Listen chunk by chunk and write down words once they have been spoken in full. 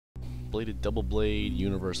Bladed double blade,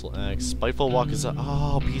 universal axe, spiteful wakizashi.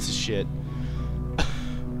 Oh, piece of shit.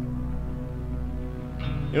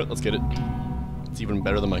 You know what, let's get it. It's even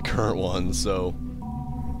better than my current one, so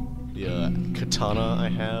the katana I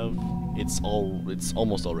have, it's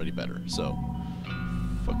almost already better, so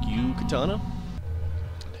fuck you, katana.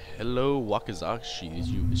 Hello, wakizashi, it's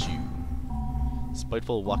you.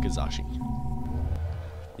 Spiteful wakizashi.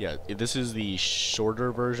 Yeah, this is the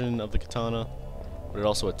shorter version of the katana, but it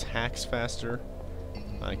also attacks faster.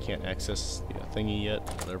 I can't access the thingy yet,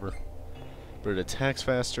 whatever. But it attacks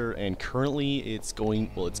faster, and currently it's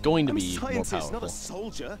going, well, it's going to be more powerful. Not a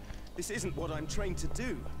soldier. This isn't what I'm trained to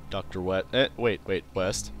do. Dr. West. Wait,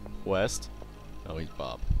 West. West? Oh, he's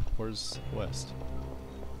Bob. Where's West?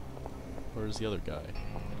 Where's the other guy?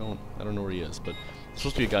 I don't know where he is, but it's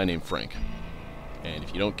supposed to be a guy named Frank. And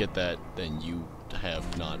if you don't get that, then you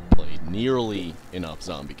have not played nearly enough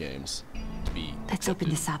zombie games to be accepted. Let's open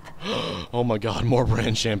this up. Oh my god, more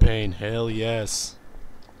brand champagne. Hell yes.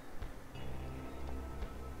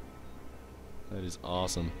 That is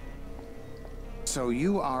awesome. So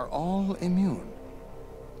you are all immune.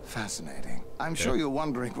 Fascinating. I'm sure you're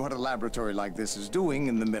wondering what a laboratory like this is doing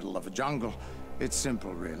in the middle of a jungle. It's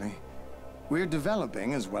simple, really. We're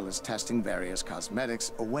developing, as well as testing various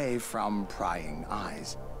cosmetics, away from prying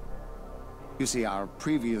eyes. You see, our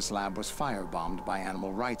previous lab was firebombed by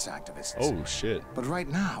animal rights activists. Oh, shit. But right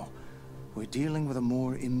now, we're dealing with a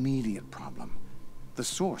more immediate problem. The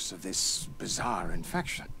source of this bizarre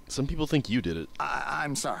infection. Some people think you did it.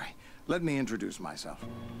 I'm sorry. Let me introduce myself.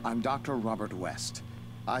 I'm Dr. Robert West.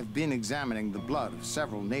 I've been examining the blood of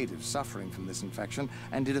several natives suffering from this infection,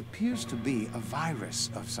 and it appears to be a virus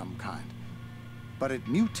of some kind. But it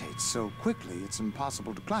mutates so quickly it's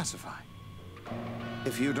impossible to classify.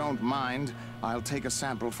 If you don't mind, I'll take a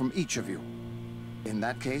sample from each of you. In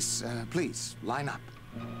that case, please, line up.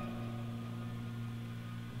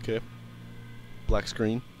 Okay. Black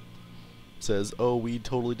screen. Says, oh, we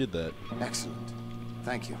totally did that. Excellent.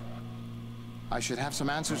 Thank you. I should have some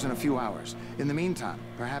answers in a few hours. In the meantime,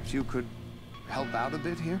 perhaps you could help out a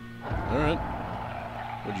bit here? Alright.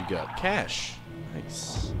 What'd you got? Cash.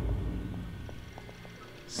 Nice.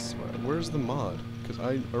 So, where's the mod? Because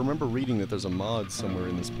I remember reading that there's a mod somewhere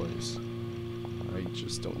in this place. I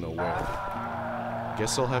just don't know where.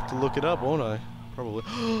 Guess I'll have to look it up, won't I? Probably.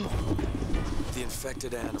 The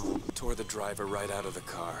infected animal tore the driver right out of the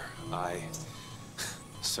car.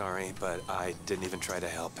 Sorry, but I didn't even try to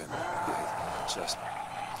help him. I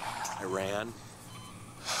ran.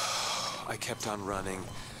 I kept on running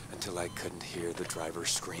until I couldn't hear the driver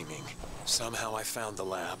screaming. Somehow I found the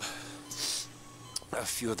lab. A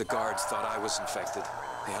few of the guards thought I was infected.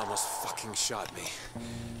 They almost fucking shot me.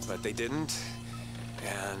 But they didn't,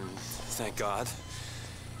 and thank God.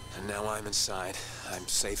 And now I'm inside. I'm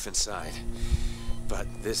safe inside. But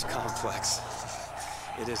this complex,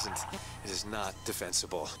 it is not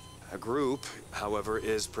defensible. A group, however,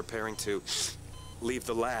 is preparing to leave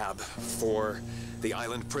the lab for the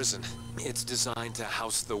island prison. It's designed to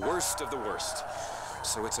house the worst of the worst.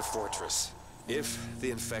 So it's a fortress. If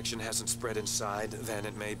the infection hasn't spread inside, then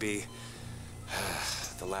it may be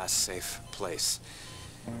the last safe place.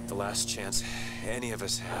 The last chance any of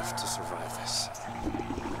us have to survive this.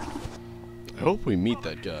 I hope we meet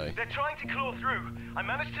that guy. They're trying to claw through. I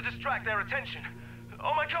managed to distract their attention.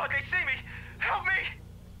 Oh my god, they see me! Help me!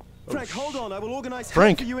 Frank, hold on. I will organize help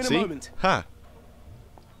Frank, for you in see? a moment. Ha!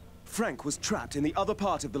 Frank was trapped in the other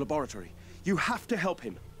part of the laboratory. You have to help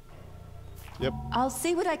him. Yep. I'll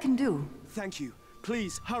see what I can do. Thank you.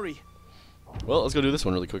 Please, hurry. Well, let's go do this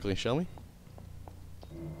one really quickly, shall we?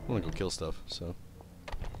 I want to go kill stuff, so.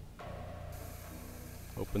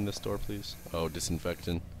 Open this door, please. Oh,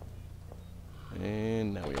 disinfectant.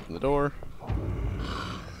 And now we open the door.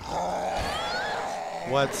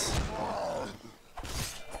 What?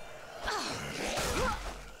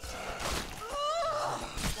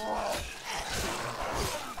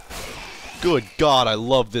 Good God, I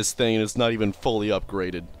love this thing, and it's not even fully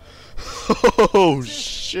upgraded. Oh,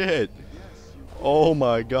 shit. Oh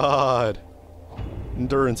my God.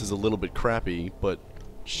 Endurance is a little bit crappy, but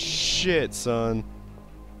shit, son.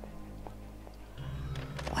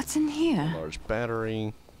 What's in here? Large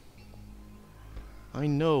battery. I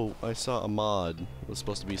know I saw a mod. It was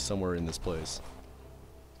supposed to be somewhere in this place.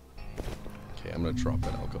 Okay, I'm gonna drop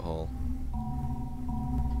that alcohol.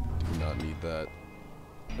 Do not need that.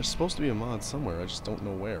 There's supposed to be a mod somewhere, I just don't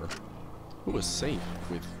know where. It was safe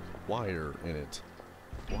with wire in it.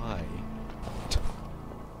 Why?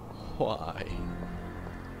 Why?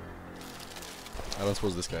 I don't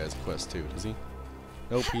suppose this guy has a quest too, does he?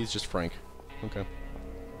 Nope, he's just Frank. Okay.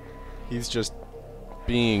 He's just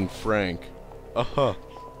being Frank. Uh-huh.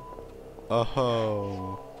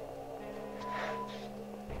 Uh-huh.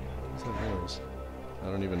 What's that noise? I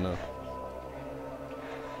don't even know.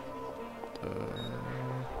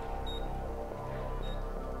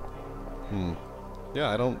 Yeah,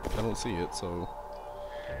 I don't see it, so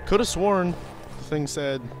could have sworn the thing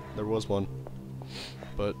said there was one,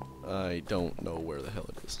 but I don't know where the hell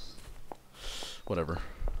it is. Whatever.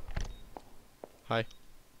 Hi.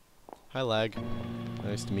 Hi, Lag.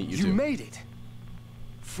 Nice to meet you too. You made it!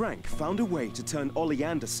 Frank found a way to turn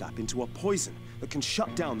oleander sap into a poison that can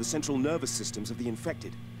shut down the central nervous systems of the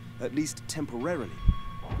infected, at least temporarily.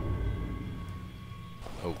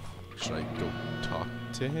 Oh, should I go talk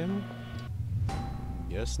to him?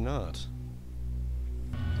 Guess not.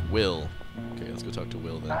 Will. Okay, let's go talk to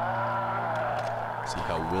Will then. See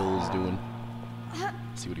how Will's doing.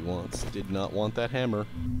 See what he wants. Did not want that hammer.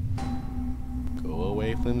 Go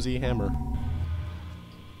away, flimsy hammer.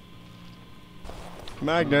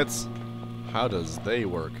 Magnets! How does they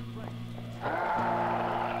work? Wait,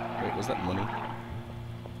 was that money?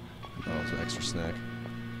 Oh, it was an extra snack.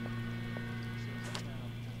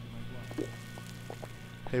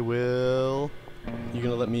 Hey, Will. You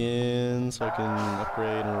gonna let me in so I can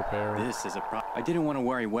upgrade and repair? This is a problem. I didn't want to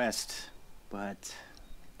worry West, but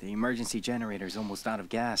the emergency generator's almost out of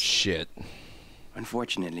gas. Shit.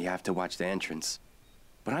 Unfortunately, I have to watch the entrance.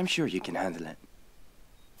 But I'm sure you can handle it.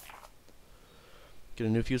 Get a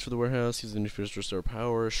new fuse for the warehouse. Use the new fuse to restore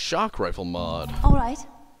power. Shock rifle mod. All right.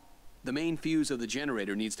 The main fuse of the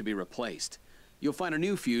generator needs to be replaced. You'll find a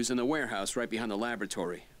new fuse in the warehouse right behind the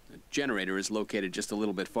laboratory. The generator is located just a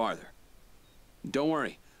little bit farther. Don't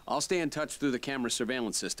worry, I'll stay in touch through the camera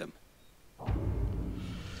surveillance system.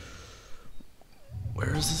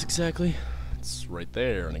 Where is this exactly? It's right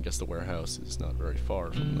there, and I guess the warehouse is not very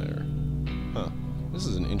far from there. Huh. This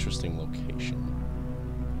is an interesting location.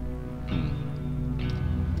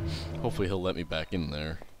 Hopefully he'll let me back in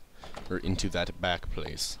there. Or into that back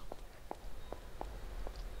place.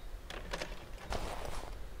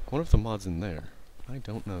 I wonder if the mod's in there. I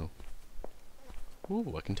don't know.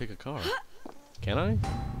 Ooh, I can take a car. Can I?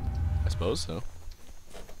 I suppose so.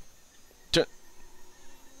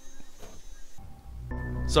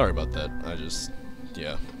 Sorry about that.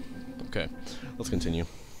 Yeah. Okay. Let's continue.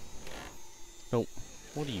 No.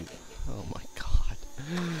 What are you? Oh my god.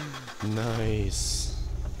 Nice.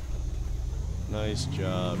 Nice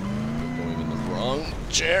job. Going in the wrong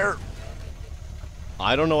chair.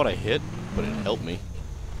 I don't know what I hit, but it helped me.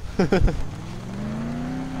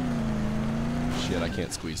 Shit, I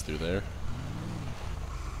can't squeeze through there.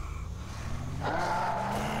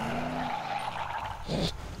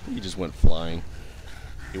 He just went flying.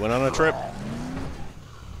 He went on a trip.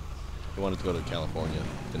 He wanted to go to California.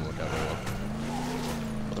 Didn't work out very well.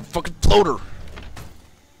 Motherfucking floater!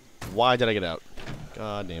 Why did I get out?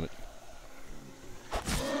 God damn it.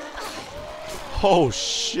 Oh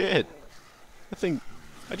shit! I think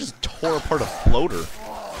I just tore apart a floater.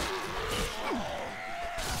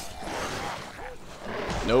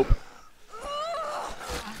 Nope.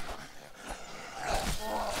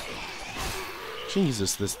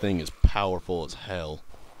 Jesus, this thing is powerful as hell.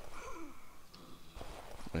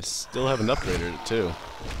 I still haven't upgraded it, too.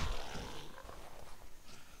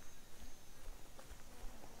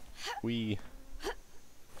 Okay,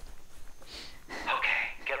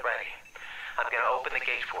 get ready. I'm gonna open the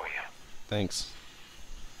gate for you. Thanks.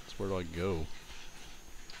 So where do I go?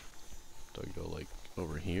 Do I go, like,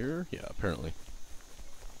 over here? Yeah, apparently.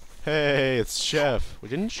 Hey, it's Chef. Wait,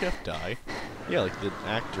 didn't Chef die? Yeah, like the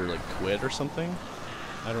actor like quit or something?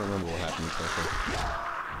 I don't remember what happened exactly.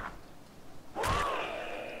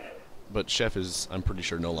 But Chef is, I'm pretty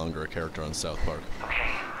sure, no longer a character on South Park.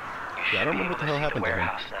 Okay. Yeah, I don't remember what the hell happened to him.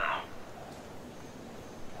 Now.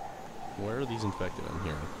 Where are these infected? I'm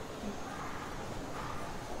hearing.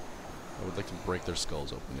 I would like to break their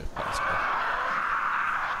skulls open if possible.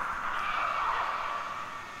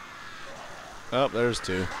 Oh, there's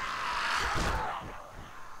two.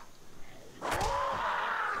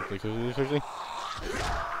 Quickly, quickly, quickly.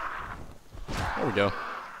 There we go.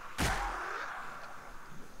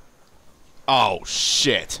 Oh,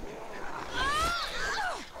 shit.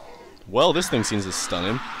 Well, this thing seems to stun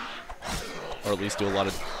him. Or at least do a lot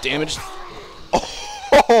of damage.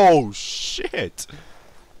 Oh, shit.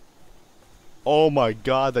 Oh my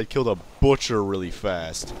god, that killed a butcher really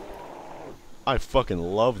fast. I fucking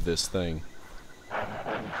love this thing.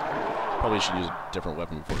 Probably should use a different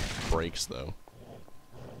weapon before it breaks, though.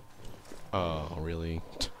 Oh, really?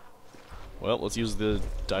 Well, let's use the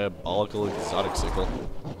diabolical exotic sickle.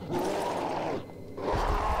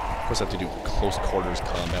 Of course, I have to do close quarters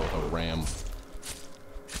combat with a ram.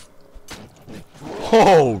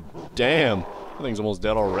 Oh, damn. That thing's almost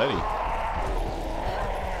dead already.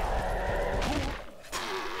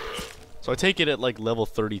 So I take it at like level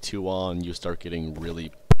 32 on, you start getting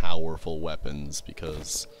really powerful weapons,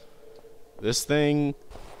 because this thing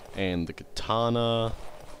and the katana,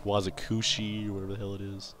 Wazakushi, or whatever the hell it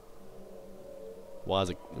is,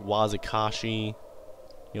 Wazakashi,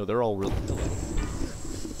 you know, they're all really...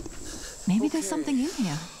 Maybe there's something in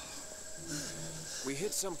here. We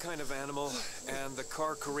hit some kind of animal, and the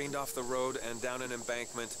car careened off the road and down an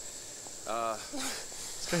embankment.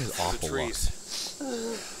 This guy has awful The trees.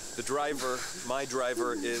 The driver, my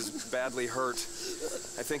driver, is badly hurt.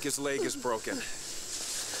 I think his leg is broken.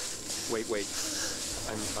 Wait.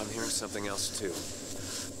 I'm hearing something else too.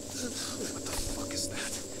 What the fuck is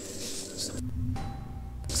that?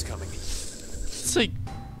 It's coming. It's like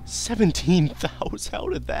 17,000. How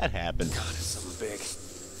did that happen? God, it's something big.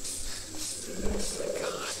 Oh my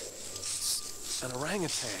God. It's an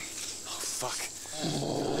orangutan. Oh, fuck.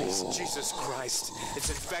 Guys, Jesus Christ. It's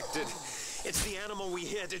infected. It's the animal we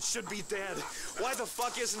hit. It should be dead. Why the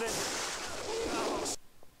fuck isn't it?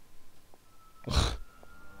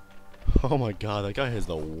 Oh my God, that guy has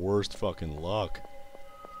the worst fucking luck.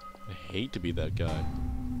 I hate to be that guy.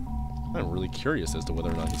 I'm really curious as to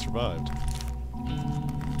whether or not he survived.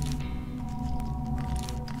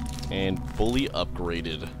 And fully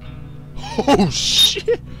upgraded. Oh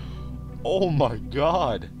shit! Oh my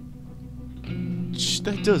God!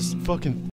 That does fucking